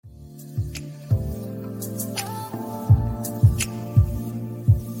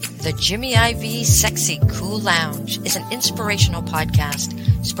The Jimmy IV Sexy Cool Lounge is an inspirational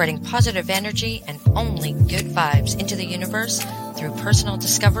podcast spreading positive energy and only good vibes into the universe through personal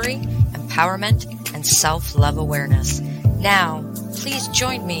discovery, empowerment, and self-love awareness. Now, please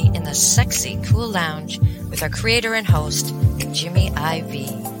join me in the Sexy Cool Lounge with our creator and host, Jimmy IV.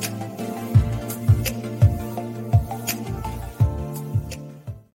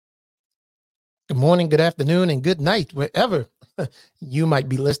 Good morning, good afternoon, and good night, wherever you might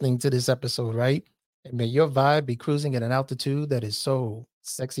be listening to this episode, right? And may your vibe be cruising at an altitude that is so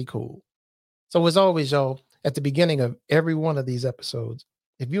sexy cool. So as always, y'all, at the beginning of every one of these episodes,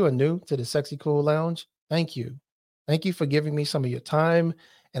 if you are new to the Sexy Cool Lounge, thank you. Thank you for giving me some of your time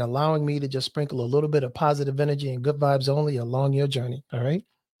and allowing me to just sprinkle a little bit of positive energy and good vibes only along your journey, all right?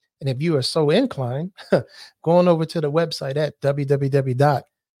 And if you are so inclined, go on over to the website at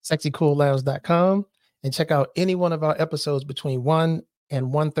www.sexycoollounge.com and check out any one of our episodes between 1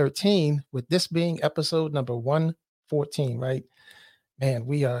 and 113, with this being episode number 114, right? Man,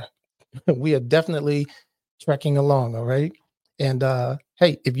 we are definitely trekking along, all right? And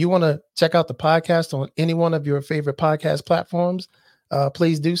hey, if you want to check out the podcast on any one of your favorite podcast platforms,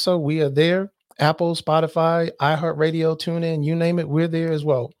 please do so. We are there. Apple, Spotify, iHeartRadio, TuneIn, you name it, we're there as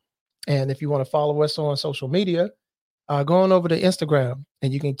well. And if you want to follow us on social media, go on over to Instagram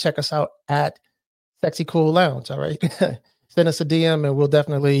and you can check us out at Sexy Cool Lounge. All right. Send us a DM and we'll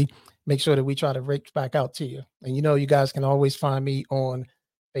definitely make sure that we try to reach back out to you. And you know, you guys can always find me on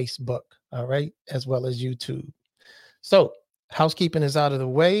Facebook. All right. As well as YouTube. So housekeeping is out of the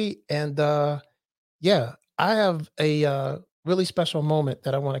way. And yeah, I have a really special moment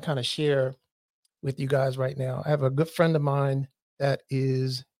that I want to kind of share with you guys right now. I have a good friend of mine that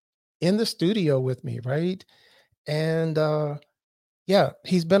is in the studio with me, right? And yeah,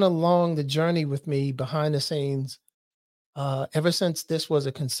 he's been along the journey with me behind the scenes ever since this was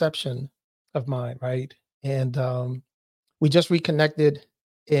a conception of mine, right? And we just reconnected,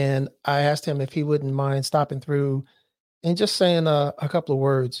 and I asked him if he wouldn't mind stopping through and just saying a couple of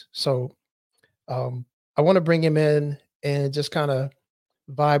words. So I want to bring him in and just kind of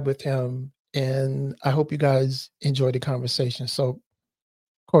vibe with him, and I hope you guys enjoy the conversation. So,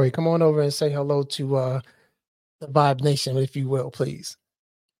 Corey, come on over and say hello to the Vibe Nation, if you will, please.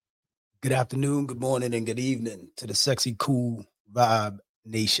 Good afternoon, good morning, and good evening to the Sexy Cool Vibe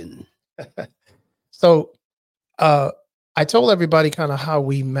Nation. So I told everybody kind of how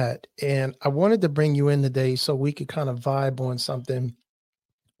we met, and I wanted to bring you in today so we could kind of vibe on something.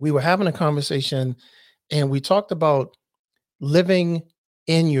 We were having a conversation and we talked about living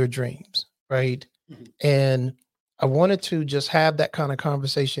in your dreams, right? Mm-hmm. And I wanted to just have that kind of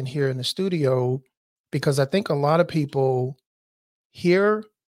conversation here in the studio because I think a lot of people hear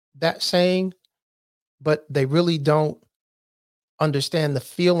that saying, but they really don't understand the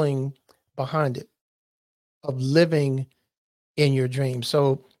feeling behind it of living in your dreams.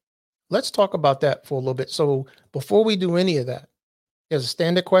 So let's talk about that for a little bit. So before we do any of that, there's a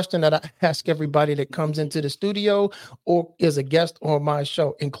standard question that I ask everybody that comes into the studio or is a guest on my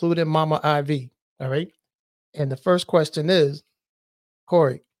show, including Mama IV. All right. And the first question is,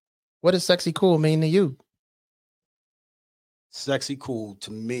 Corey, what does sexy cool mean to you? Sexy cool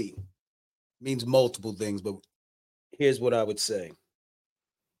to me means multiple things, but here's what I would say.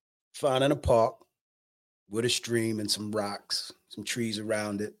 Finding a park with a stream and some rocks, some trees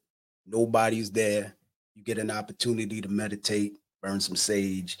around it. Nobody's there. You get an opportunity to meditate, burn some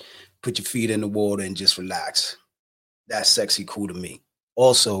sage, put your feet in the water and just relax. That's sexy cool to me.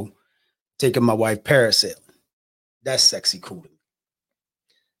 Also, taking my wife parasailing. That's sexy cool to me.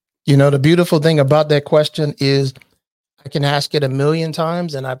 You know, the beautiful thing about that question is I can ask it a million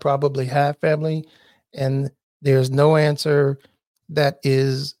times, and I probably have, family, and there's no answer that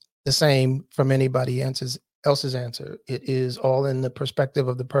is the same from anybody else's answer. It is all in the perspective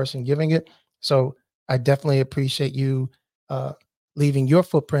of the person giving it. So I definitely appreciate you leaving your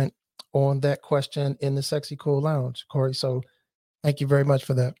footprint on that question in the Sexy Cool Lounge, Corey. So thank you very much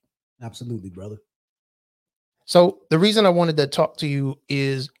for that. Absolutely, brother. So the reason I wanted to talk to you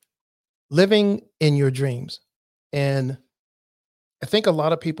is living in your dreams. And I think a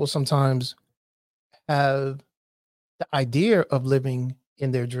lot of people sometimes have the idea of living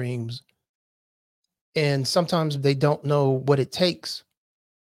in their dreams, and sometimes they don't know what it takes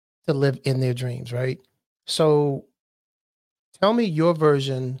to live in their dreams, right? So tell me your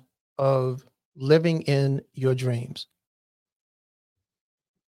version of living in your dreams.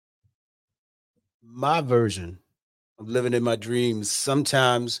 My version of living in my dreams,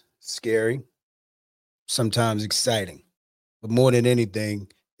 sometimes scary, sometimes exciting, but more than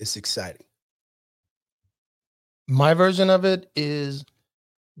anything, it's exciting. My version of it is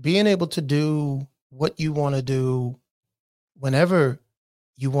being able to do what you want to do whenever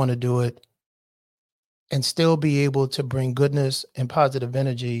you want to do it and still be able to bring goodness and positive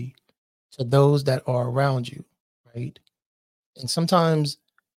energy to those that are around you, right? And sometimes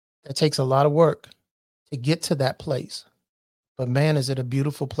that takes a lot of work to get to that place. But man, is it a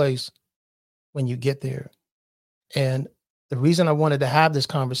beautiful place when you get there. And the reason I wanted to have this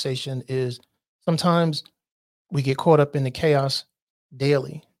conversation is sometimes we get caught up in the chaos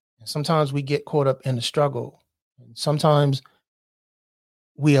daily. And sometimes we get caught up in the struggle. And sometimes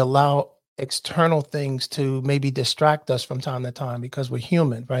we allow external things to maybe distract us from time to time because we're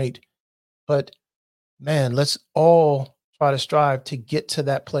human, right? But man, let's all try to strive to get to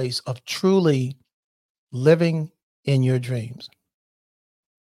that place of truly living in your dreams.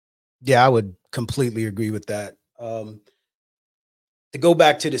 Yeah, I would completely agree with that. To go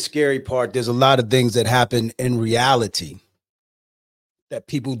back to the scary part, there's a lot of things that happen in reality that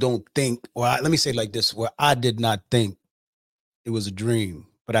people don't think, or let me say it like this, where I did not think it was a dream,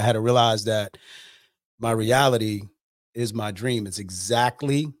 but I had to realize that my reality is my dream. It's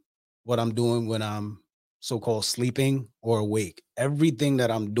exactly what I'm doing when I'm so-called sleeping or awake. Everything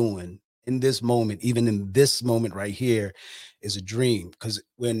that I'm doing in this moment, even in this moment right here, is a dream. Because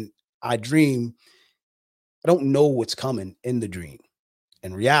when I dream, I don't know what's coming in the dream.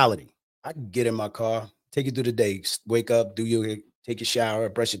 In reality, I can get in my car, take it through the day, wake up, take a shower,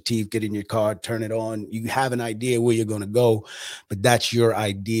 brush your teeth, get in your car, turn it on. You have an idea where you're going to go, but that's your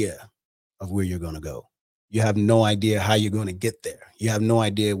idea of where you're going to go. You have no idea how you're going to get there. You have no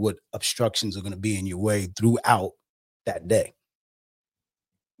idea what obstructions are going to be in your way throughout that day.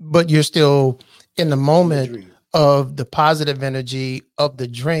 But you're still in the moment of the positive energy of the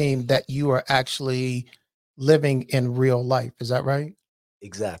dream that you are actually living in real life. Is that right?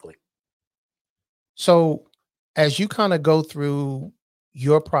 Exactly. So as you kind of go through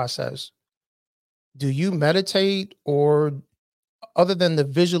your process, do you meditate, or other than the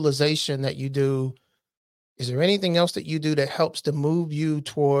visualization that you do, is there anything else that you do that helps to move you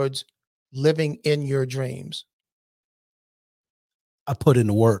towards living in your dreams? I put in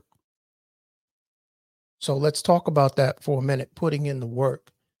the work. So let's talk about that for a minute, putting in the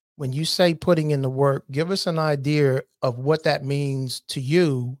work. When you say putting in the work, give us an idea of what that means to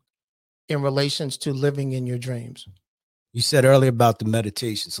you in relations to living in your dreams. You said earlier about the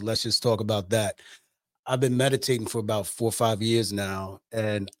meditation, so let's just talk about that. I've been meditating for about 4 or 5 years now,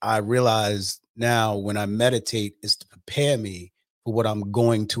 and I realize now when I meditate is to prepare me for what I'm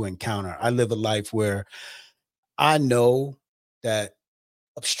going to encounter. I live a life where I know that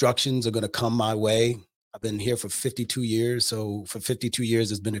obstructions are going to come my way. I've been here for 52 years. So for 52 years,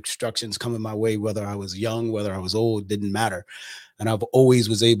 there's been obstructions coming my way, whether I was young, whether I was old, didn't matter. And I've always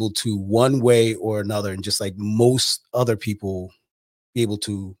was able to, one way or another, and just like most other people, be able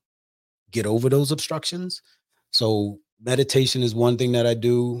to get over those obstructions. So meditation is one thing that I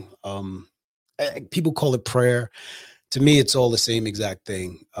do. People call it prayer. To me, it's all the same exact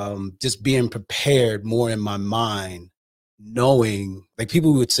thing. Just being prepared more in my mind, knowing, like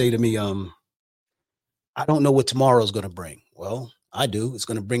people would say to me, I don't know what tomorrow is going to bring. Well, I do. It's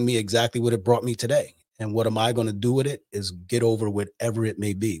going to bring me exactly what it brought me today. And what am I going to do with it is get over whatever it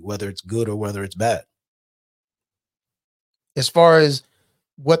may be, whether it's good or whether it's bad. As far as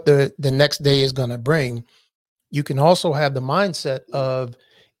what the next day is going to bring, you can also have the mindset of,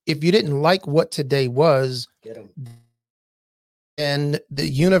 if you didn't like what today was, and the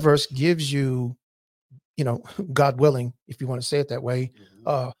universe gives you, God willing, if you want to say it that way,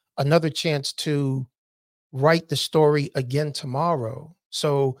 another chance to write the story again tomorrow.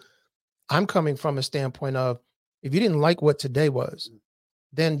 So I'm coming from a standpoint of, if you didn't like what today was,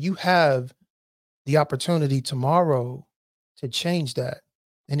 then you have the opportunity tomorrow to change that.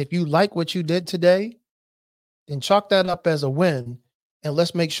 And if you like what you did today, then chalk that up as a win. And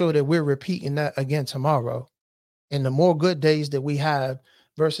let's make sure that we're repeating that again tomorrow. And the more good days that we have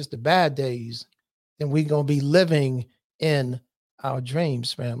versus the bad days, then we're going to be living in our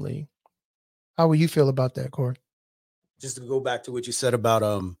dreams, family. How will you feel about that, Corey? Just to go back to what you said about,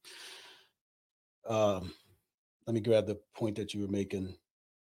 let me grab the point that you were making.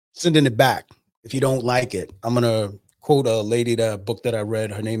 Sending it back. If you don't like it, I'm going to quote a lady, that book that I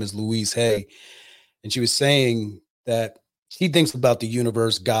read. Her name is Louise Hay. And she was saying that she thinks about the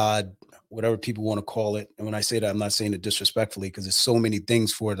universe, God, whatever people want to call it. And when I say that, I'm not saying it disrespectfully, because there's so many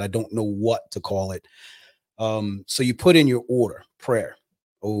things for it. I don't know what to call it. So you put in your order, prayer.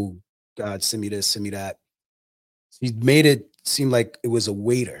 Oh, God, send me this, send me that. He made it seem like it was a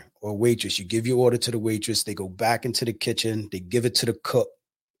waiter or a waitress. You give your order to the waitress. They go back into the kitchen. They give it to the cook.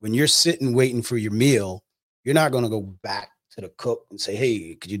 When you're sitting waiting for your meal, you're not going to go back to the cook and say,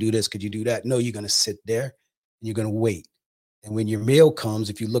 hey, could you do this? Could you do that? No, you're going to sit there and you're going to wait. And when your meal comes,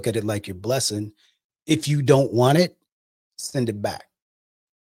 if you look at it like your blessing, if you don't want it, send it back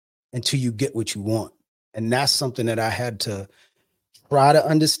until you get what you want. And that's something that I had to try to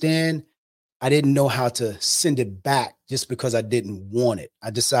understand. I didn't know how to send it back just because I didn't want it. I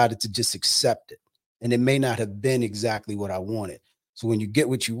decided to just accept it. And it may not have been exactly what I wanted. So when you get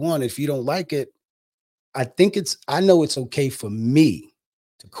what you want, if you don't like it, I know it's okay for me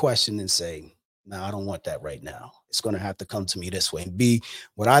to question and say, no, I don't want that right now. It's going to have to come to me this way. And B,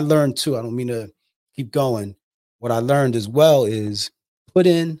 what I learned too, I don't mean to keep going. What I learned as well is put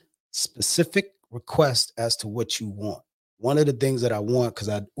in specific requests as to what you want. One of the things that I want, because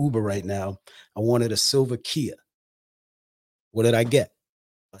I Uber right now, I wanted a silver Kia. What did I get?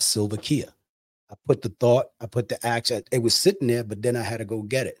 A silver Kia. I put the thought, I put the action. It was sitting there, but then I had to go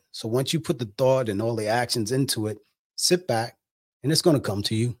get it. So once you put the thought and all the actions into it, sit back and it's going to come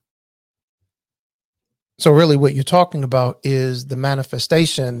to you. So really what you're talking about is the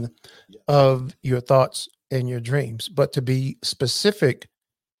manifestation of your thoughts and your dreams, but to be specific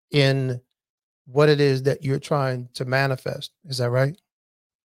in what it is that you're trying to manifest. Is that right?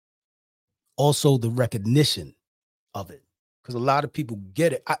 Also the recognition of it. Because a lot of people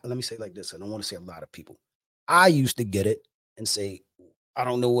get it. Let me say it like this. I don't want to say a lot of people. I used to get it and say, I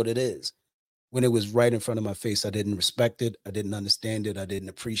don't know what it is. When it was right in front of my face, I didn't respect it. I didn't understand it. I didn't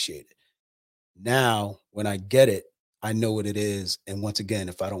appreciate it. Now, when I get it, I know what it is. And once again,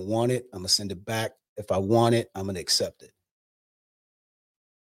 if I don't want it, I'm going to send it back. If I want it, I'm going to accept it.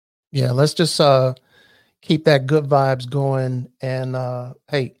 Yeah, let's just keep that good vibes going. And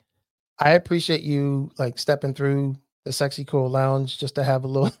hey, I appreciate you like stepping through the Sexy Cool Lounge just to have a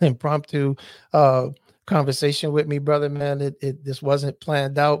little impromptu conversation with me, brother, man. This wasn't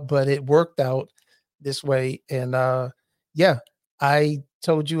planned out, but it worked out this way. And yeah, I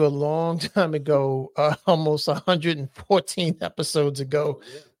told you a long time ago, almost 114 episodes ago,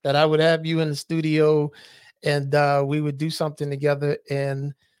 that I would have you in the studio and we would do something together.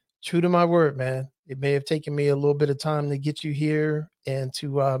 And true to my word, man, it may have taken me a little bit of time to get you here and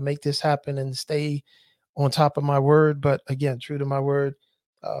to make this happen and stay on top of my word. But again, true to my word,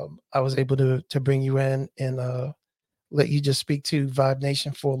 I was able to bring you in and let you just speak to Vibe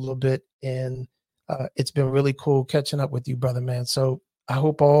Nation for a little bit. And it's been really cool catching up with you, brother, man. So I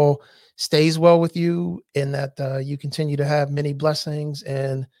hope all stays well with you and that you continue to have many blessings.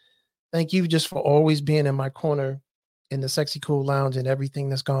 And thank you just for always being in my corner in the Sexy Cool Lounge and everything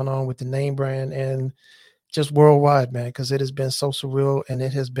that's gone on with the name brand and just worldwide, man, because it has been so surreal and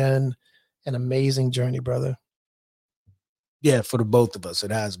it has been an amazing journey, brother. Yeah, for the both of us,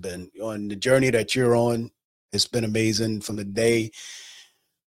 it has been. On the journey that you're on, it's been amazing from the day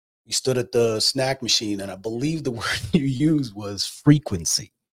you stood at the snack machine, and I believe the word you used was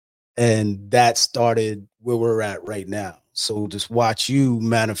frequency. And that started where we're at right now. So just watch you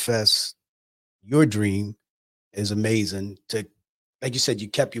manifest your dream is amazing. To, like you said, you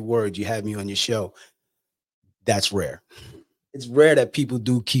kept your word. You had me on your show. That's rare. It's rare that people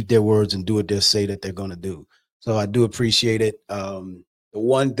do keep their words and do what they say that they're going to do. So I do appreciate it. The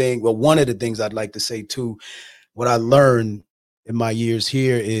one of the things I'd like to say too, what I learned in my years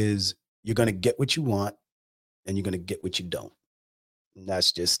here is you're going to get what you want and you're going to get what you don't. And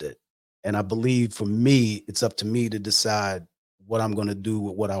that's just it. And I believe for me, it's up to me to decide what I'm going to do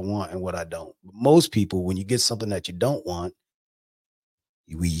with what I want and what I don't. But most people, when you get something that you don't want,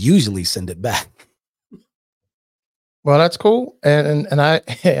 we usually send it back. Well, that's cool. And I,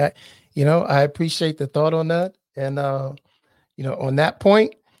 I appreciate the thought on that. And, on that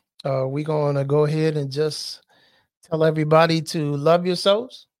point, we're going to go ahead and just tell everybody to love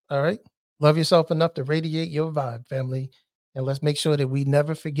yourselves. All right. Love yourself enough to radiate your vibe, family. And let's make sure that we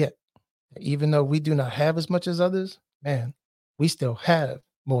never forget that even though we do not have as much as others, man, we still have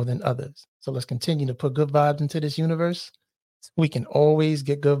more than others. So let's continue to put good vibes into this universe. We can always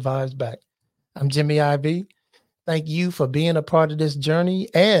get good vibes back. I'm Jimmy IV. Thank you for being a part of this journey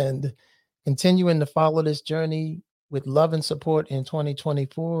and continuing to follow this journey with love and support in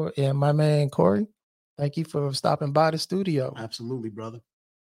 2024. And my man, Corey, thank you for stopping by the studio. Absolutely, brother.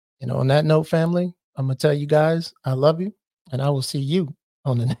 On that note, family, I'm going to tell you guys, I love you and I will see you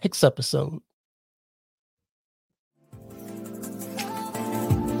on the next episode.